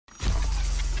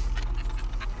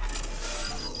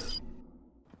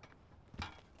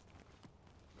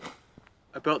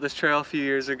I built this trail a few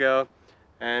years ago,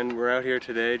 and we're out here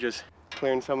today just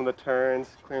clearing some of the turns,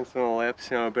 clearing some of the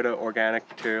lips. You know, a bit of organic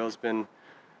material's been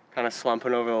kind of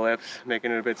slumping over the lips,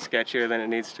 making it a bit sketchier than it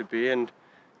needs to be, and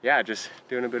yeah, just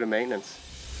doing a bit of maintenance.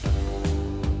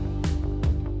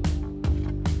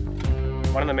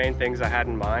 One of the main things I had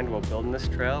in mind while building this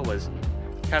trail was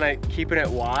kind of keeping it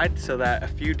wide so that a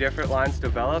few different lines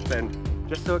develop, and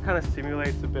just so it kind of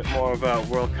simulates a bit more of a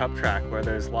World Cup track where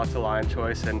there's lots of line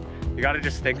choice and you got to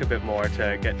just think a bit more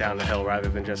to get down the hill rather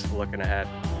than just looking ahead.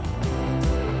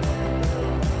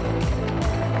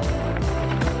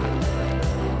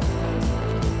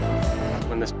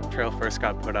 When this trail first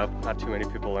got put up, not too many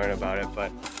people learn about it,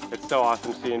 but it's so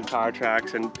awesome seeing power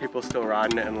tracks and people still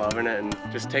riding it and loving it and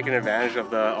just taking advantage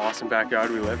of the awesome backyard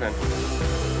we live in.